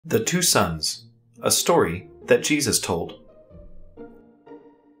The Two Sons, a story that Jesus told.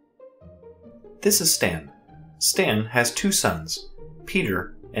 This is Stan. Stan has two sons,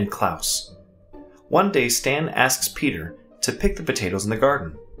 Peter and Klaus. One day Stan asks Peter to pick the potatoes in the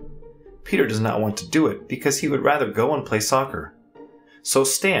garden. Peter does not want to do it because he would rather go and play soccer. So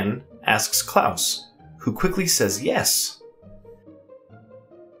Stan asks Klaus, who quickly says yes.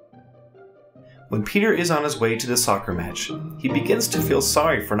 When Peter is on his way to the soccer match, he begins to feel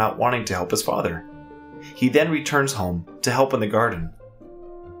sorry for not wanting to help his father. He then returns home to help in the garden.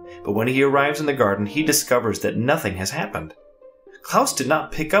 But when he arrives in the garden, he discovers that nothing has happened. Klaus did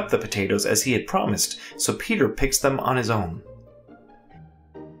not pick up the potatoes as he had promised, so Peter picks them on his own.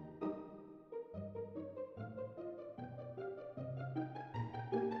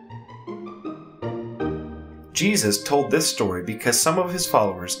 Jesus told this story because some of his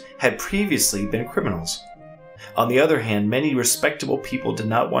followers had previously been criminals. On the other hand, many respectable people did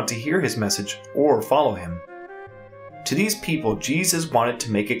not want to hear his message or follow him. To these people, Jesus wanted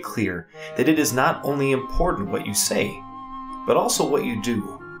to make it clear that it is not only important what you say, but also what you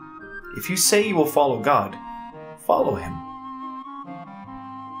do. If you say you will follow God, follow him.